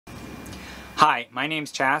Hi, my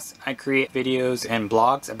name's Chas. I create videos and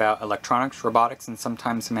blogs about electronics, robotics, and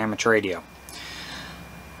sometimes some amateur radio.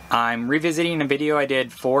 I'm revisiting a video I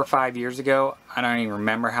did 4 or 5 years ago. I don't even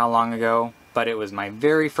remember how long ago, but it was my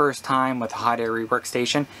very first time with a hot air rework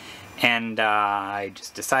station, and I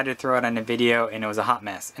just decided to throw it on a video, and it was a hot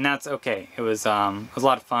mess. And that's okay. It was a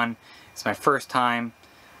lot of fun. It's my first time,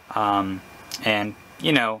 and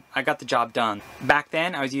you know, I got the job done. Back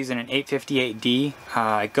then, I was using an 858D.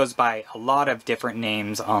 It goes by a lot of different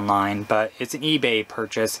names online, but it's an eBay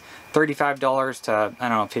purchase. $35 to, I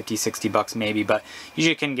don't know, 50, 60 bucks maybe, but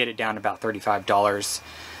usually you can get it down to about $35.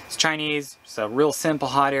 It's Chinese. It's a real simple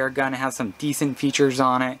hot air gun. It has some decent features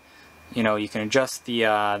on it. You know, you can adjust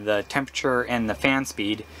the temperature and the fan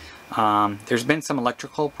speed. There's been some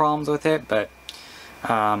electrical problems with it, but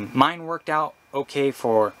mine worked out okay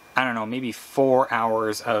for, I don't know, maybe 4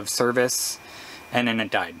 hours of service, and then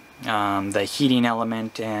it died. The heating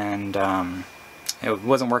element and it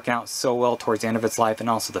wasn't working out so well towards the end of its life, and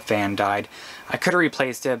also the fan died. I could have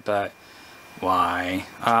replaced it, but why?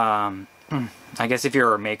 I guess if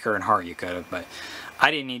you're a maker in heart you could have, but I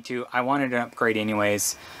didn't need to. I wanted an upgrade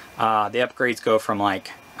anyways. The upgrades go from, like,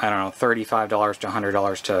 I don't know, $35 to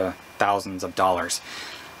 $100 to thousands of dollars.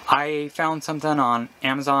 I found something on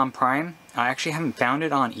Amazon Prime. I actually haven't found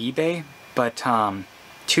it on eBay, but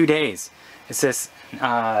 2 days. It's this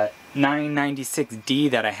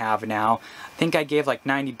 996D that I have now. I think I gave like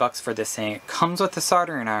 90 bucks for this thing. It comes with a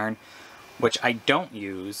soldering iron, which I don't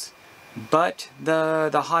use, but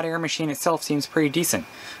the hot air machine itself seems pretty decent.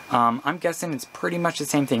 I'm guessing it's pretty much the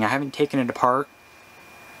same thing. I haven't taken it apart.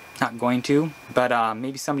 Not going to, but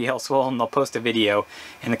maybe somebody else will, and they'll post a video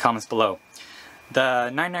in the comments below.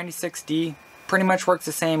 The 996D pretty much works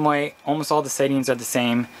the same way. Almost all the settings are the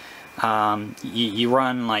same. You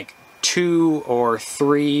run like 2 or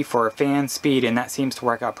 3 for a fan speed, and that seems to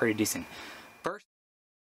work out pretty decent.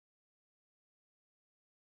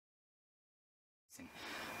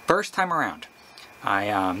 First time around,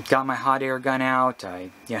 I got my hot air gun out. I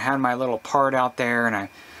had my little part out there, and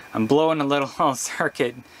I'm blowing a little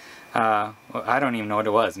circuit. I don't even know what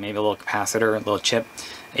it was. Maybe a little capacitor, a little chip.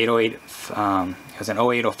 808, it was an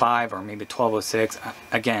 0805 or maybe 1206.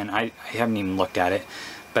 Again, I haven't even looked at it,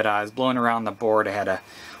 but I was blowing around the board. I had to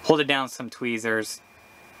hold it down with some tweezers,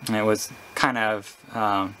 and it was kind of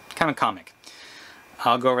comic.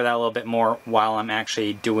 I'll go over that a little bit more while I'm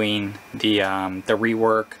actually doing the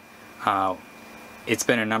rework. It's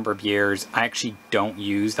been a number of years. I actually don't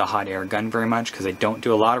use the hot air gun very much because I don't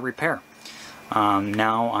do a lot of repair.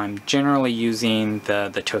 Now I'm generally using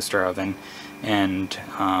the toaster oven, and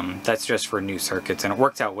that's just for new circuits, and it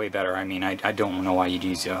works out way better. I mean, I don't know why you'd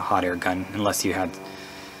use a hot air gun unless you had,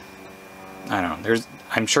 I don't know,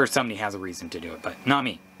 I'm sure somebody has a reason to do it, but not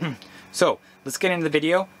me. So let's get into the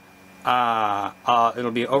video.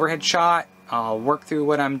 It'll be an overhead shot. I'll work through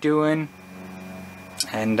what I'm doing,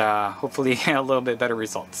 and hopefully a little bit better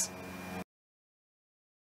results.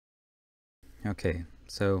 Okay,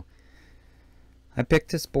 so I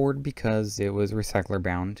picked this board because it was recycler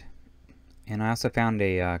bound, and I also found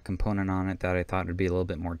a component on it that I thought would be a little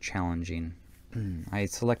bit more challenging. I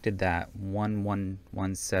selected that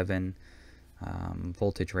 1117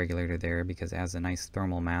 voltage regulator there because it has a nice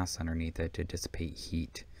thermal mass underneath it to dissipate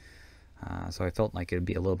heat. So I felt like it would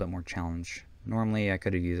be a little bit more challenge. Normally I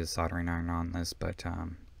could have used a soldering iron on this, but I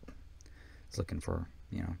was looking for,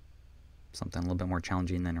 you know, something a little bit more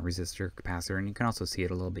challenging than a resistor capacitor, and you can also see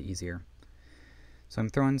it a little bit easier. So I'm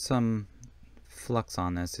throwing some flux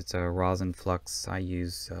on this. It's a rosin flux. I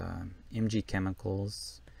use MG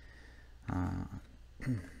Chemicals. And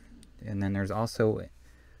then there's also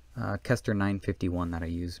Kester 951 that I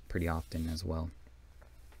use pretty often as well.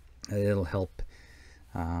 It'll help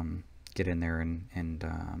get in there and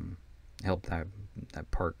help that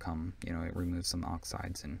part come. You know, it removes some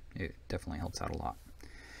oxides, and it definitely helps out a lot.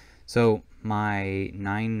 So my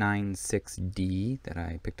 996D that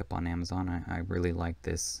I picked up on Amazon, I really like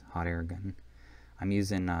this hot air gun. I'm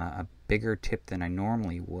using a bigger tip than I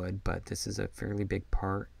normally would, but this is a fairly big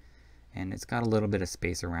part, and it's got a little bit of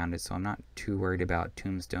space around it, so I'm not too worried about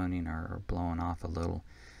tombstoning or blowing off a little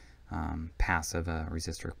passive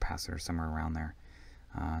resistor capacitor somewhere around there.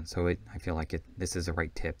 So I feel like this is the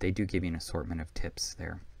right tip. They do give you an assortment of tips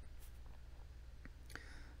there.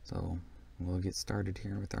 So we'll get started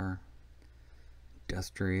here with our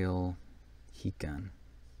industrial heat gun.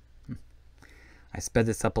 I sped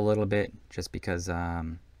this up a little bit just because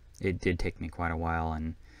it did take me quite a while,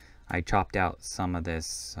 and I chopped out some of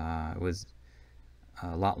this. It was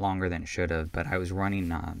a lot longer than it should have, but I was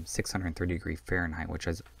running 630 degree Fahrenheit, which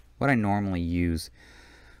is what I normally use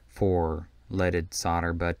for leaded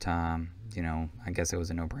solder, but you know, I guess it was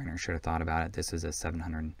a no-brainer. Should have thought about it. This is a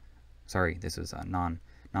 700, sorry, this was a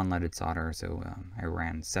non-leaded solder, so I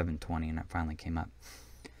ran 720 and it finally came up.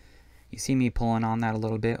 You see me pulling on that a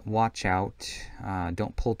little bit. Watch out.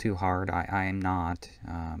 Don't pull too hard. I am not.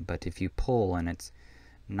 But if you pull and it's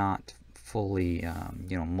not fully,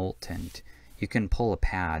 you know, molten, you can pull a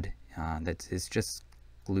pad that is just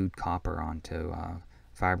glued copper onto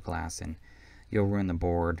fiberglass, and you'll ruin the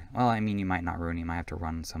board. Well, I mean, you might not ruin it. You might have to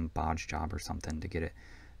run some bodge job or something to get it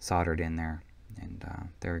soldered in there. And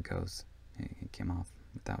there it goes. It came off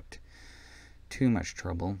without too much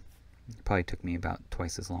trouble. It probably took me about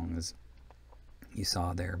twice as long as you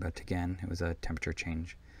saw there, but again, it was a temperature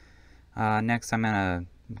change. Next, I'm gonna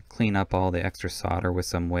clean up all the extra solder with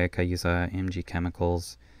some Wick. I use MG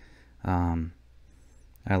Chemicals.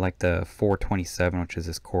 I like the 427, which is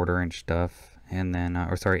this 1/4 inch stuff, and then,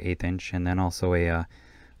 or sorry, 1/8 inch, and then also a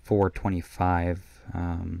 425.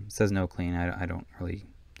 It says no clean. I don't really,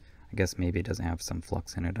 I guess maybe it doesn't have some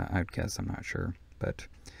flux in it. I'd guess, I'm not sure, but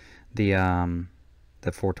the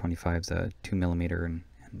 425 is a 2mm,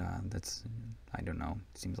 and that's, I don't know,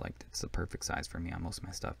 it seems like it's the perfect size for me on most of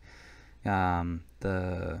my stuff.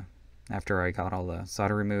 After I got all the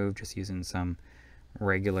solder removed, just using some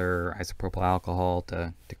regular isopropyl alcohol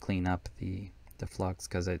to clean up the flux,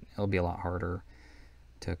 because it'll be a lot harder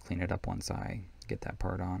to clean it up once I get that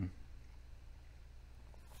part on.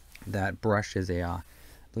 That brush is I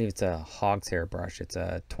believe it's a hog's hair brush. It's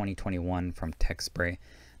a 2021 from Tech Spray.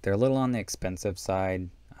 They're a little on the expensive side,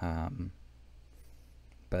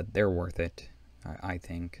 but they're worth it, I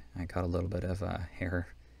think. I got a little bit of hair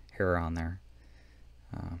on there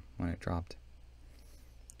when it dropped.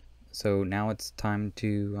 So now it's time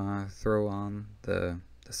to throw on the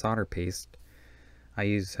solder paste. I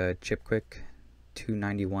use ChipQuik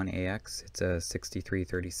 291AX. It's a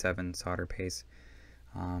 6337 solder paste.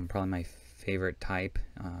 Probably my favorite type.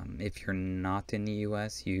 If you're not in the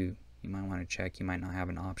US, you might want to check. You might not have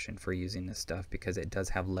an option for using this stuff because it does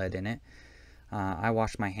have lead in it. I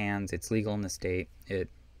wash my hands. It's legal in the state. It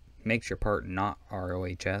makes your part not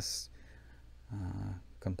ROHS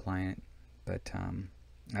compliant, but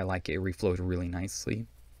I like it. It reflows really nicely.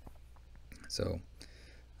 So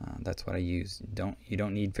that's what I use. You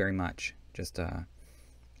don't need very much. Just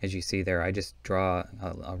as you see there, I just draw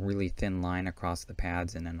a really thin line across the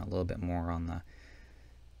pads, and then a little bit more on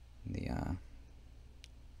the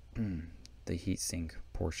heatsink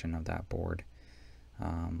portion of that board.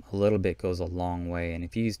 A little bit goes a long way, and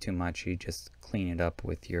if you use too much, you just clean it up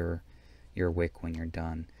with your wick when you're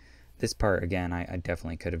done. This part, again, I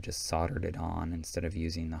definitely could have just soldered it on instead of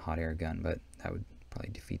using the hot air gun, but that would probably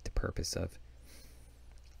defeat the purpose of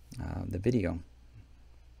the video.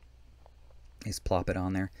 Is plop it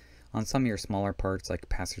on there. On some of your smaller parts, like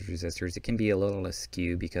passive resistors, it can be a little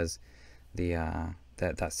askew because the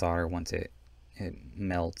that solder, once it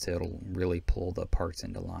melts, it'll really pull the parts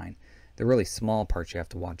into line. The really small parts you have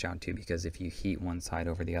to watch out too, because if you heat one side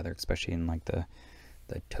over the other, especially in like the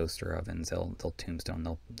toaster ovens, they'll tombstone,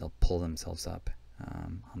 they'll pull themselves up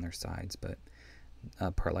on their sides. But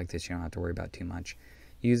a part like this, you don't have to worry about too much.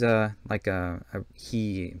 Use a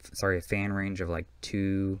fan range of like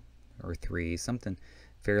 2 or 3, something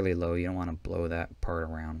fairly low. You don't want to blow that part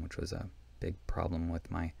around, which was a big problem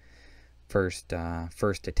with my first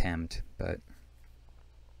attempt. But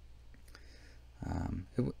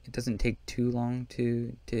it doesn't take too long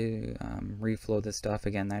to reflow this stuff.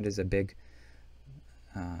 Again, that is a big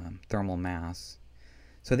thermal mass.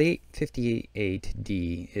 So the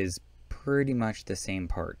 858D is pretty much the same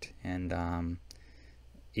part, and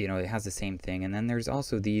you know, it has the same thing. And then there's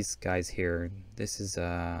also these guys here. This is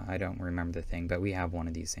I don't remember the thing, but we have one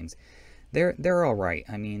of these things. They're all right.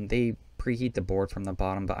 I mean, they preheat the board from the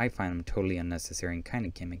bottom, but I find them totally unnecessary and kind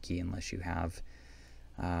of gimmicky unless you have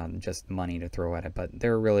just money to throw at it. But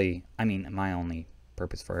they're really, I mean, my only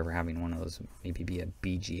purpose for ever having one of those maybe be a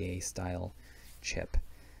BGA style chip.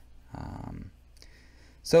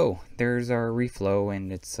 So there's our reflow,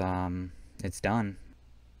 and it's done.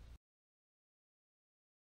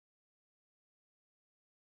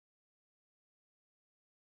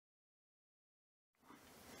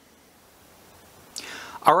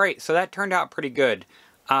 Alright, so that turned out pretty good.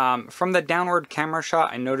 From the downward camera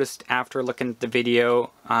shot, I noticed after looking at the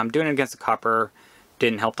video, doing it against the copper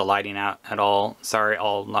didn't help the lighting out at all. Sorry,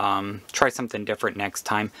 I'll try something different next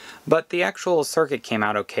time. But the actual circuit came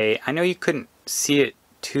out okay. I know you couldn't see it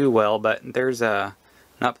too well, but there's an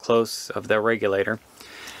up close of the regulator.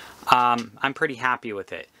 I'm pretty happy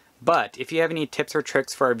with it. But if you have any tips or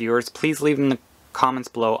tricks for our viewers, please leave them in the comments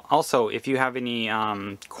below. Also, if you have any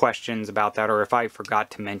questions about that, or if I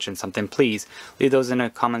forgot to mention something, please leave those in the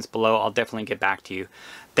comments below. I'll definitely get back to you.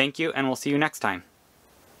 Thank you, and we'll see you next time.